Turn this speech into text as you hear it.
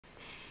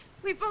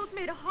We both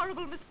made a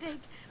horrible mistake,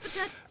 but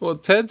that Well,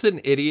 Ted's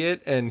an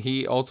idiot, and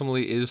he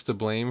ultimately is to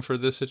blame for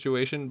this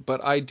situation,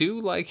 but I do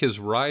like his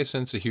wry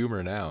sense of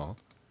humor now.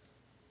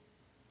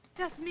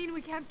 doesn't mean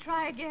we can't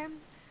try again.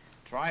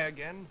 Try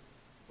again?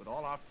 With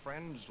all our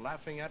friends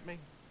laughing at me?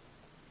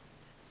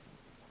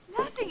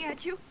 Laughing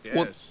at you. Yes.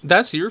 Well,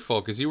 that's your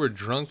fault, because you were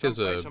drunk as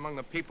Someplace a... among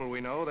the people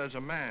we know, there's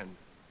a man.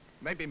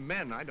 Maybe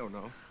men, I don't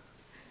know.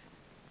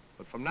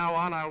 But from now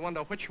on, I'll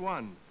wonder which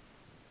one.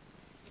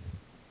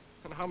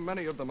 And how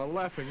many of them are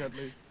laughing at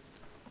me.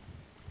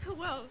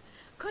 Well,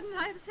 couldn't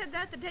I have said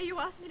that the day you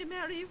asked me to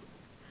marry you?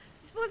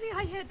 Supposing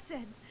I had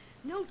said,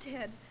 no,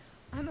 Ted,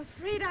 I'm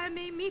afraid I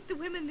may meet the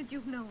women that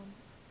you've known.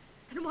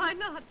 And why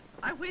not?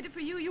 I waited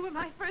for you. You were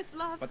my first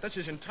love. But this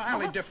is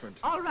entirely different.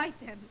 All right,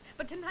 then.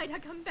 But tonight I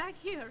come back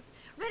here,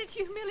 ready to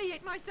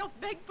humiliate myself,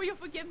 beg for your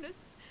forgiveness,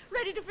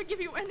 ready to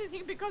forgive you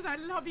anything because I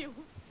love you.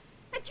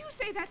 And you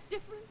say that's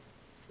different?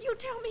 You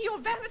tell me your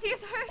vanity is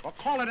hurt? Or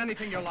call it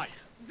anything you like.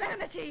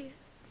 Vanity.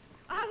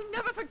 I'll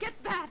never forget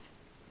that.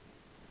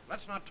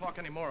 Let's not talk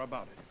any more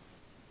about it.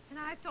 And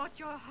I thought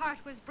your heart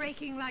was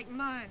breaking like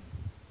mine.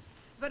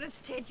 But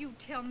instead you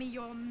tell me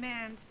your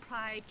man's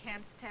pride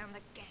can't stand the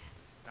gas.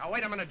 Now,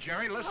 wait a minute,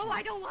 Jerry. Listen. Oh,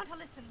 I don't want to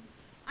listen.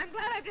 I'm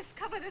glad I've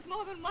discovered there's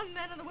more than one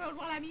man in the world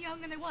while I'm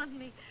young and they want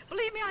me.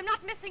 Believe me, I'm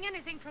not missing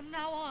anything from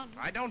now on.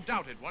 I don't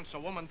doubt it. Once a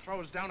woman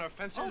throws down her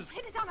fences... Oh,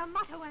 pin it on a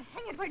motto and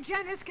hang it where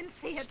Janice can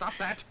see it. Stop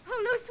that.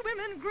 Oh, loose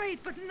women,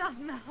 great, but not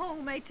in the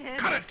home, eh, Ted?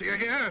 Cut it, do you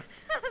hear?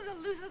 The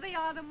looser they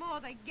are, the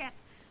more they get.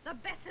 The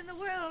best in the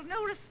world,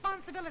 no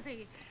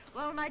responsibility.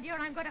 Well, my dear,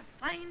 I'm going to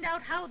find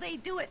out how they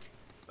do it.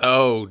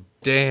 Oh,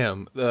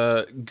 damn.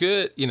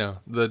 Good,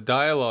 the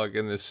dialogue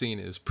in this scene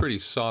is pretty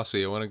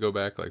saucy. I want to go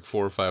back like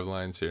 4 or 5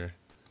 lines here.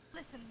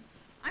 Listen,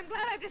 I'm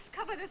glad I've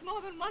discovered there's more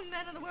than one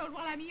man in the world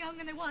while I'm young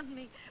and they want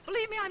me.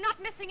 Believe me, I'm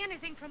not missing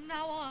anything from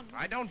now on.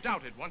 I don't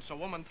doubt it. Once a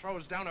woman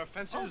throws down her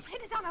fences... Oh,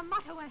 pin it on a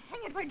motto and hang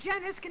it where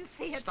Janice can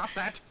see it. Stop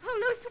that.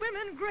 Oh, loose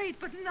women, great,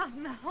 but not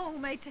in the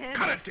home, eh, Ted?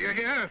 Cut it, do you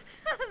hear?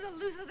 The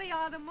looser they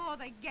are, the more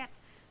they get.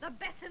 The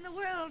best in the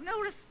world,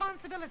 no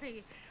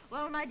responsibility.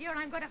 Well, my dear,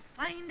 I'm going to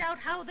find out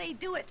how they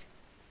do it.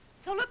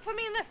 So look for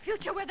me in the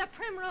future where the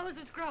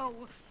primroses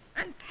grow.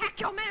 And pack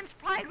your man's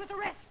pride with the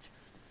rest.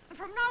 And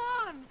from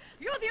now on,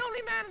 you're the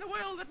only man in the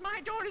world that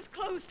my door is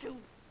closed to.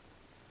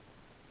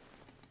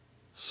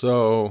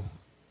 So,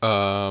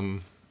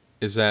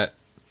 is that...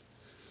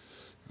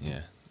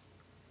 Yeah.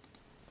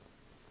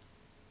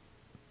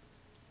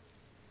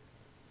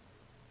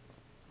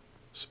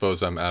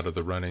 Suppose I'm out of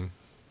the running.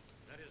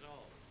 That is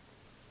all.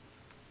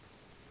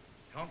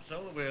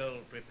 Council will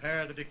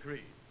prepare the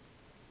decree.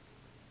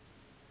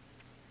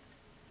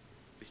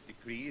 This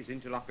decree is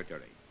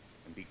interlocutory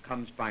and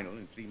becomes final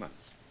in 3 months.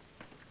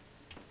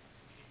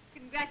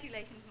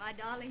 Congratulations, my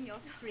darling, you're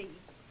free.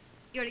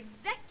 You're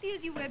exactly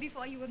as you were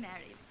before you were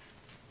married.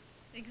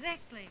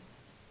 Exactly.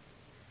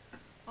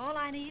 All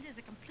I need is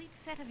a complete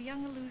set of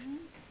young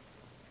illusions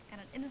and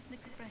an innocent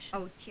expression.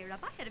 Oh, cheer up.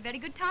 I had a very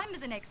good time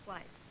as an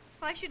ex-wife.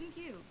 Why shouldn't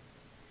you?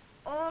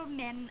 All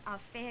men are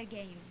fair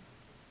game.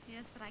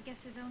 Yes, but I guess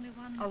there's only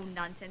one. Oh,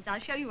 nonsense. I'll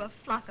show you a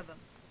flock of them.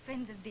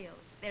 Friends of Bill's.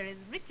 They're as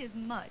rich as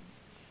mud.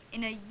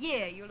 In a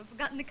year, you'll have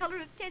forgotten the color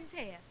of Ted's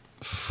hair.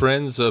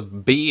 Friends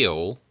of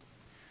Beale?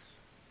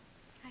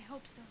 I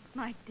hope so.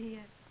 My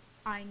dear,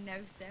 I know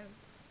so.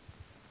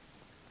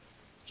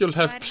 You'll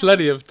have Right.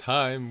 plenty of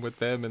time with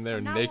them and their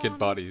From now naked on-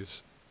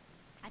 bodies.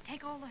 I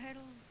take all the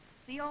hurdles,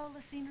 see all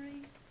the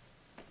scenery,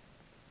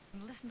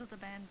 and listen to the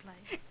band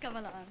play. Come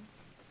along.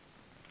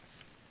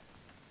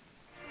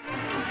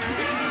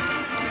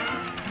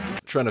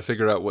 Trying to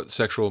figure out what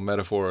sexual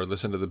metaphor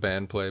listen to the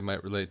band play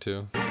might relate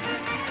to.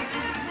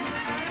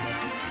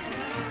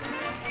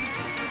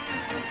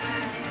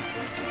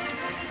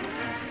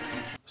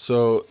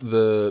 So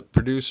the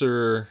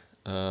producer,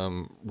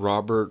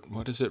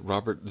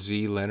 Robert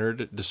Z.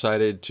 Leonard,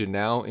 decided to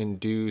now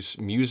induce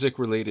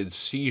music-related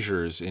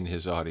seizures in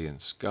his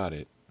audience. Got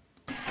it.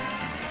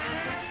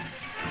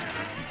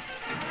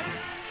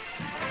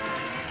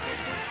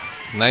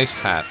 Nice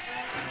hat.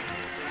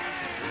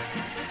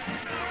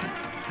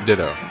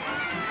 Ditto.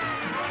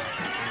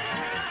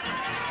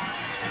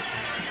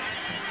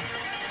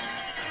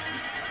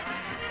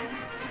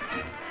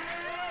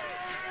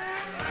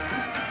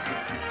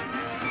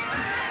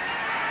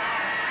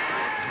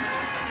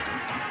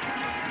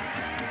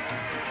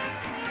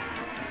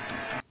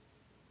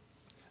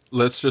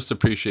 Let's just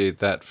appreciate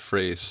that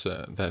phrase,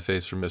 that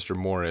face from Mr.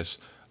 Morris.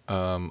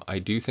 I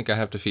do think I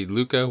have to feed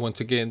Luca. Once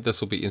again, this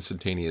will be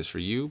instantaneous for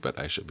you, but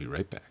I shall be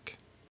right back.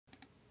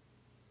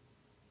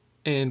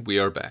 And we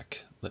are back.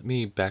 Let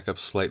me back up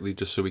slightly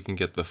just so we can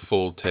get the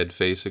full Ted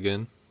face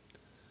again.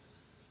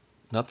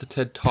 Not the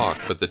Ted talk,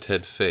 but the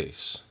Ted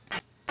face.